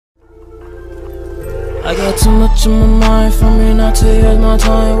I got too much in my mind for me not to use my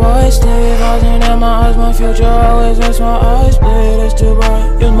time wasted. Looking at my eyes, my future always makes my eyes bleed. It's too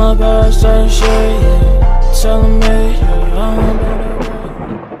bright, use my past and shit, yeah. Telling me, yeah, I'm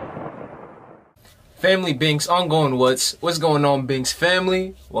Family Binx, ongoing what's going on, Binx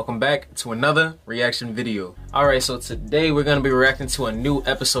family? Welcome back to another reaction video. Alright, so today we're gonna be reacting to a new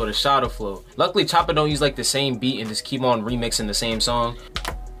episode of Shotta Flow. Luckily Choppa don't use like the same beat and just keep on remixing the same song.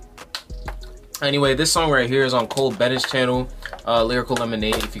 Anyway, this song right here is on Bennet's channel, Lyrical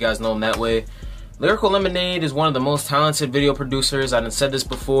Lemonade, if you guys know him that way. Lyrical Lemonade is one of the most talented video producers. I done said this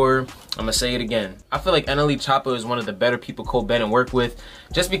before, I'm gonna say it again. I feel like NLE Choppa is one of the better people Bennet work with,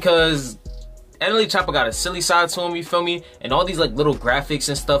 just because NLE Choppa got a silly side to him, you feel me? And all these like little graphics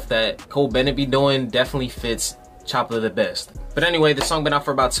and stuff that Bennet be doing definitely fits Choppa the best. But anyway, the song been out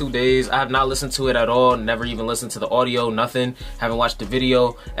for about 2 days. I have not listened to it at all, never even listened to the audio, nothing. Haven't watched the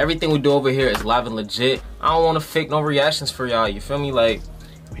video. Everything we do over here is live and legit. I don't want to fake no reactions for y'all, you feel me? Like,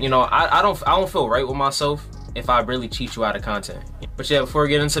 you know, I don't feel right with myself if I really cheat you out of content. But yeah, before we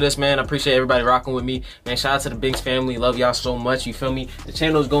get into this, man, I appreciate everybody rocking with me. Man, shout out to the Binx family. Love y'all so much, you feel me? The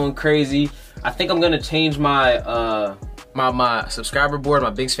channel's going crazy. I think I'm gonna change my my subscriber board,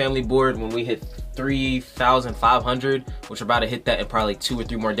 my Binx family board, when we hit 3,500, which we're about to hit that in probably like 2 or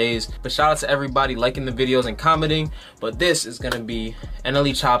 3 more days. But shout out to everybody liking the videos and commenting. But this is gonna be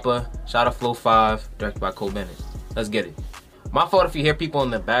NLE Choppa, Shotta Flow 5, directed by Bennet. Let's get it. My fault if you hear people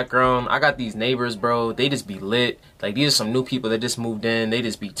in the background. I got these neighbors, bro. They just be lit. Like, these are some new people that just moved in. They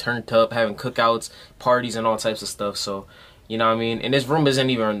just be turned up, having cookouts, parties, and all types of stuff. So, you know what I mean? And this room isn't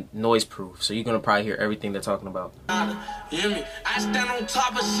even noise proof, so you're gonna probably hear everything they're talking about. You hear me? I stand on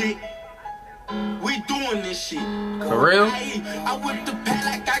top of shit. We doing this shit. For real? I whip the pad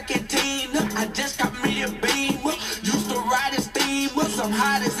like I can team. I just got me a beam. Used to ride his theme with some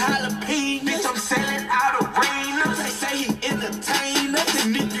hot as jalapeno. Bitch, I'm selling out of rain. They say he entertain us,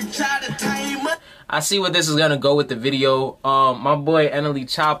 and if you try to tame us. I see where this is gonna go with the video. My boy NLE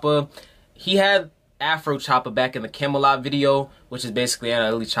Choppa, he had Afro Choppa back in the Camelot video, which is basically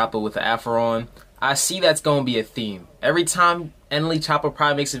NLE Choppa with the afro on. I see that's gonna be a theme. Every time NLE Choppa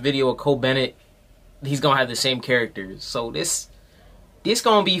probably makes a video with Bennet, he's gonna have the same characters. So this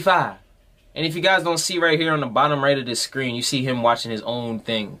gonna be fire. And if you guys don't see right here on the bottom right of this screen, you see him watching his own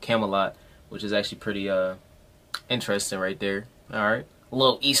thing, Camelot, which is actually pretty interesting right there. Alright. A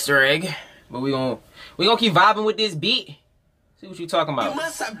little Easter egg. But we gonna keep vibing with this beat. See what you talking about.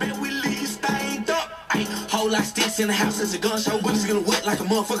 Whole lot sticks in the house as a gun show. But it's gonna wet like a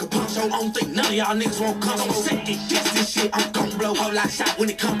motherfucker punch show. I don't think none of y'all niggas won't come. I'm sick this shit. I'm gon' blow. Whole lot shot when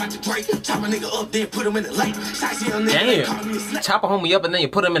it come out the break. Chop a nigga up, then put him in the lake. Damn. Chop a homie up and then you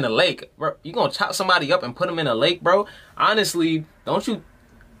put him in the lake. Bro, you gonna chop somebody up and put him in a lake, bro? Honestly, don't you...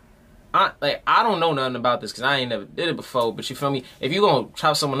 I don't know nothing about this because I ain't never did it before, but you feel me? If you gonna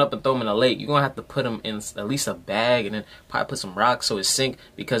chop someone up and throw them in a lake, you're gonna have to put them in at least a bag and then probably put some rocks so it sink,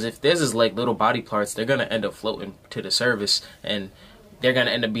 because if there's just like little body parts, they're gonna end up floating to the surface and they're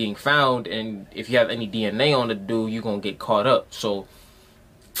gonna end up being found, and if you have any DNA on the dude, you're gonna get caught up. So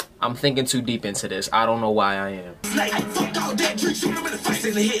I'm thinking too deep into this. I don't know why I am. Fuck all that trick, shoot him in the face.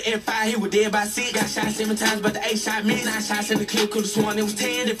 In the hit and 5, he was dead by 6. Got shot 7 times, but the 8 shot me. 9 shots in the clip, could've sworn it was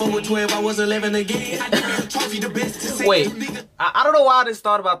 10. If I was 12, I was 11 again. I give me a trophy, the best to see. Wait, I don't know why I just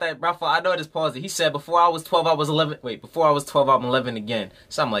thought about that, bro. I know I just paused it. He said before I was 12, I was 11. Wait, before I was 12, I'm 11 again.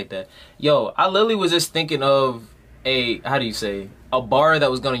 Something like that. Yo, I literally was just thinking of a, how do you say, a bar that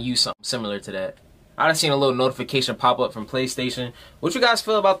was gonna use something similar to that. I done seen a little notification pop up from PlayStation. What you guys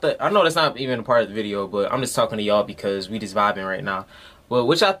feel about the... I know that's not even a part of the video, but I'm just talking to y'all because we just vibing right now. Well,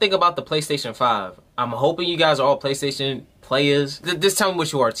 what y'all think about the PlayStation 5? I'm hoping you guys are all PlayStation players. Just tell me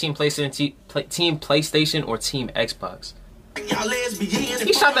what you are. Team PlayStation, Team PlayStation or Team Xbox? He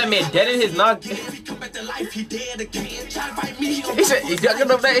shot that man dead in his knock. He said, he's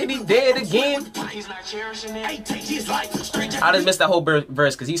dead again. I just missed that whole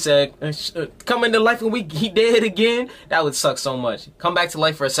verse because he said, come into life and he dead again. That would suck so much. Come back to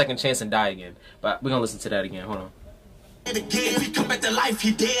life for a second chance and die again. But we're going to listen to that again. Hold on. Again, if he come back to life,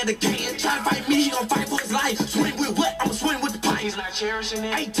 he dead again. Try to fight me, he gon' fight for his life. Swing with what? I'ma swing with the pipe. He's not cherishing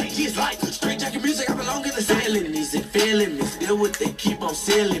it. I take his life. Straight jacket music, I belong in the selling this and feeling me. Still what they keep on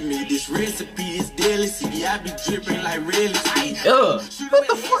selling me. This recipe is deadly. See, I be dripping like really. Ugh. What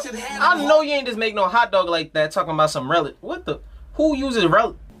the fuck? I know you ain't just make no hot dog like that talking about some relish. What the? Who uses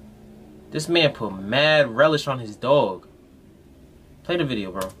relish? This man put mad relish on his dog. Play the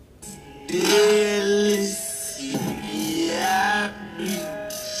video, bro.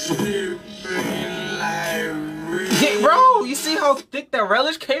 Yeah, bro, you see how thick that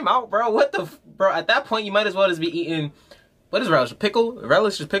relish came out, bro? What the, bro? At that point, you might as well just be eating. What is relish? Pickle?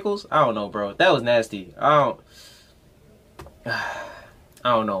 Relish is pickles? I don't know, bro. That was nasty. I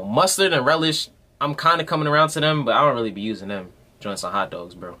don't know. Mustard and relish, I'm kind of coming around to them, but I don't really be using them. Joints on hot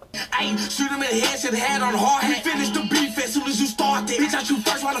dogs, bro. Ayy, shoot him in the head, shit head on the hard hat. Finish the beef as soon as you start it. Bitch, I shoot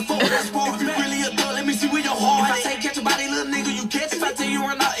first while the phone that's spark. If you really a dog, let me see where your heart. If I say catch a body, little nigga, you catch it. If I tell you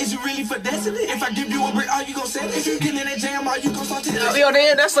run out, is you really for destiny? If I give you a brick, are you gon' sell it? If you get in that jam, are you gon' start to Yo,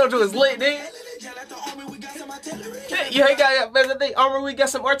 damn, that soldier was lit, nigga. You ain't got the armor, we got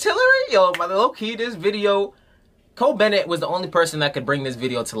some artillery? Yo, my low key, this video, Cole Bennet was the only person that could bring this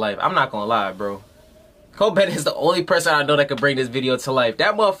video to life. I'm not gonna lie, bro. Cole Bennet is the only person I know that could bring this video to life.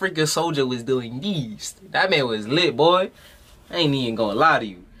 That motherfucking soldier was doing these. That man was lit, boy. I ain't even gonna lie to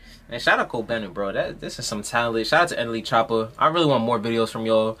you. And shout out Cole Bennet, bro. This is some talent. Shout out to NLE Choppa. I really want more videos from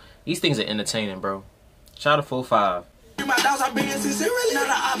y'all. These things are entertaining, bro. Shout out to 4-5. My dogs are being sincere. Now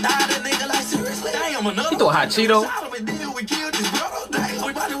that I'm not a nigga like seriously. Damn, another. He threw a hot Cheeto. We killed this brother. Damn,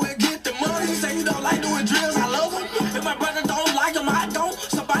 everybody will get the money. You say you don't like doing drills. I love him. If my brother don't like him, I don't.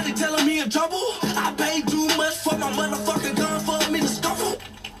 Somebody telling me in trouble. I paid too much for my motherfucking gun for me to scuffle.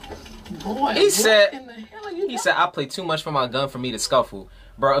 Boy, he said I play too much for my gun for me to scuffle.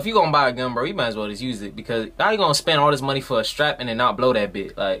 Bro, if you gonna buy a gun, bro, you might as well just use it, because how you gonna spend all this money for a strap and then not blow that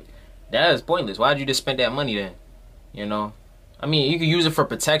bit? Like, that is pointless. Why'd you just spend that money then? You know? I mean, you can use it for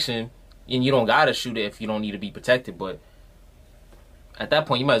protection, and you don't gotta shoot it if you don't need to be protected, but at that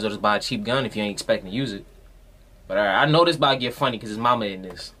point, you might as well just buy a cheap gun if you ain't expecting to use it. But alright, I know this about to get funny because his mama in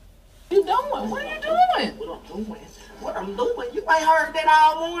this. What you doing? What are you doing? What I'm doing? You ain't heard that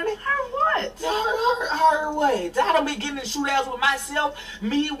all morning? Heard what? Heard what? I done been getting in shootouts with myself,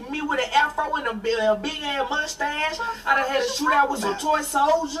 me with an afro and a big ass mustache. I done had a shootout with some toy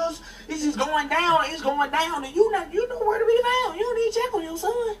soldiers. It's just going down. It's going down, and you know where to be now. You don't need to check on your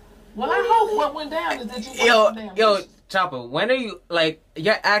son. Well, I hope what went down is that you went down. Yo, Choppa, when are you, like,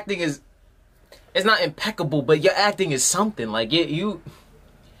 your acting is, it's not impeccable, but your acting is something. Like, you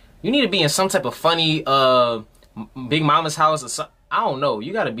need to be in some type of funny, Big Mama's House or something. I don't know.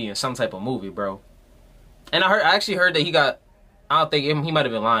 You got to be in some type of movie, bro. And I actually heard that he got, I don't think, he might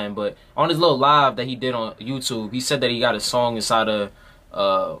have been lying, but on his little live that he did on YouTube, he said that he got a song inside of,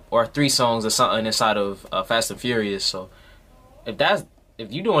 or 3 songs or something inside of Fast and Furious. So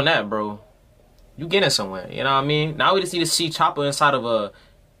if you doing that, bro, you getting somewhere. You know what I mean? Now we just need to see Choppa inside of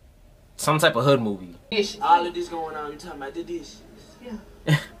some type of hood movie. All of this going on, you talking about the dishes?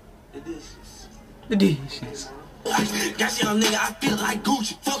 Yeah. The dishes. The dishes. Got young nigga, I feel like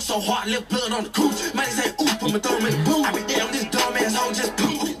Gucci. Fuck so hard, left blood on the cooch. Man, say, ooh, put my thumb in the boot. I be damn, this dumb ass hoe just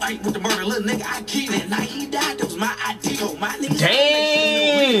poo. Ain't with the murder, little nigga, I keep that night he died, that was my ID. So my nigga.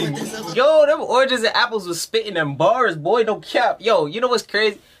 Dang! Yo, them oranges and apples was spitting them bars, boy, no cap. Yo, you know what's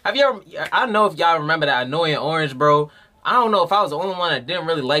crazy? Have you ever, I don't know if y'all remember that Annoying Orange, bro. I don't know if I was the only one that didn't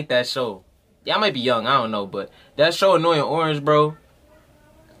really like that show. Yeah, I might be young, I don't know, but that show Annoying Orange, bro.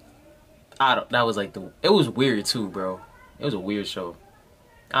 That was like it was weird too, bro. It was a weird show.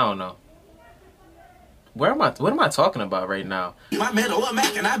 I don't know. What am I talking about right now? My metal a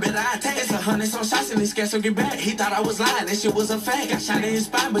Mac and I bet I take it's 100 some shots and he scared so get back. He thought I was lying, that shit was a fake. Got shot in his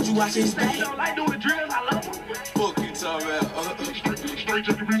spine, but you watch his back. You don't like doing drills, I love him. Fuck you talking about.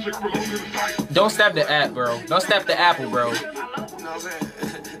 Don't stab the app, bro. Don't stab the apple, bro.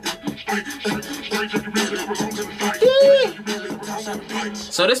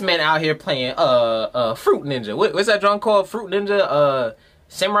 So this man out here playing Fruit Ninja. What's that drum called? Fruit Ninja,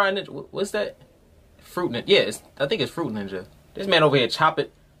 Samurai Ninja. What's that? Fruit Ninja. Yeah, I think it's Fruit Ninja. This man over here chop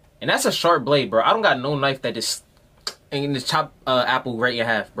it, and that's a sharp blade, bro. I don't got no knife that just and just chop apple right in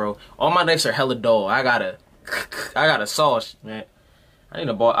half, bro. All my knives are hella dull. I gotta saw, man. I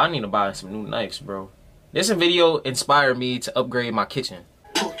need to buy some new knives, bro. This video inspired me to upgrade my kitchen.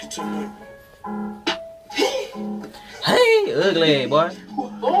 Hey, ugly boy.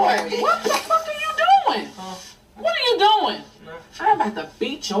 Boy, what the fuck are you doing? What are you doing? I'm about to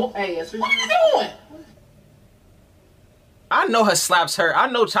beat your ass. What are you doing? I know her slaps hurt. I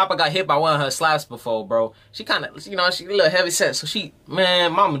know Choppa got hit by one of her slaps before, bro. She kind of, you know, she a little heavy set. So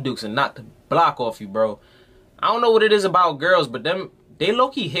man, Mama Dukes and knocked the block off you, bro. I don't know what it is about girls, but they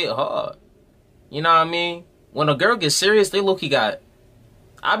low-key hit hard. You know what I mean? When a girl gets serious, they low-key got...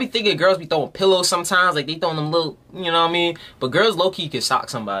 I be thinking girls be throwing pillows sometimes, like they throwing them little, you know what I mean? But girls low-key can sock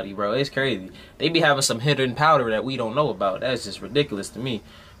somebody, bro. It's crazy. They be having some hidden powder that we don't know about. That's just ridiculous to me.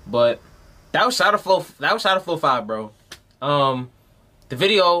 But that was Shotta Flow 5, bro. The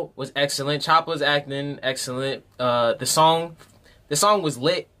video was excellent. Choppa's acting excellent. The song was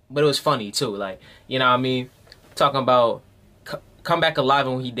lit, but it was funny too. Like, you know what I mean? Talking about come back alive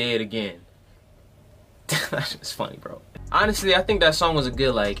and he dead again. That's just funny, bro. Honestly, I think that song was a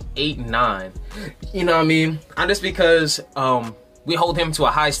good like 8, 9. You know what I mean? And just because we hold him to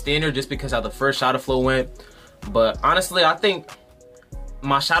a high standard just because how the first Shotta flow went. But honestly, I think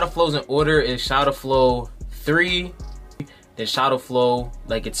my Shotta flows in order is Shotta flow 3, then Shotta flow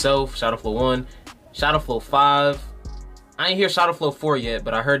like itself, Shotta flow 1, Shotta flow 5. I ain't hear Shotta flow 4 yet,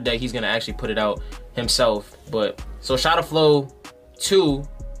 but I heard that he's gonna actually put it out himself. But so Shotta flow 2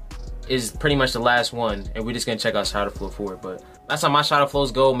 is pretty much the last one, and we're just gonna check out Shotta flow 4. But that's how my Shotta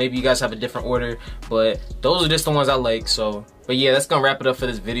flows go. Maybe you guys have a different order, but those are just the ones I like. So but yeah, that's gonna wrap it up for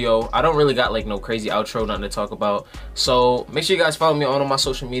this video. I don't really got like no crazy outro, nothing to talk about. So make sure you guys follow me on all my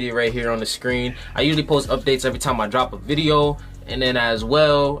social media right here on the screen. I usually post updates every time I drop a video. And then as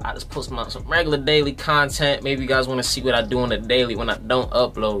well, I just post some regular daily content. Maybe you guys want to see what I do on the daily when I don't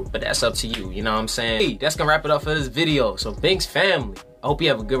upload. But that's up to you, you know what I'm saying? Hey, that's gonna wrap it up for this video. So Binx family, I hope you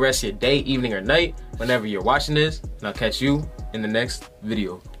have a good rest of your day, evening, or night whenever you're watching this. And I'll catch you in the next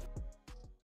video.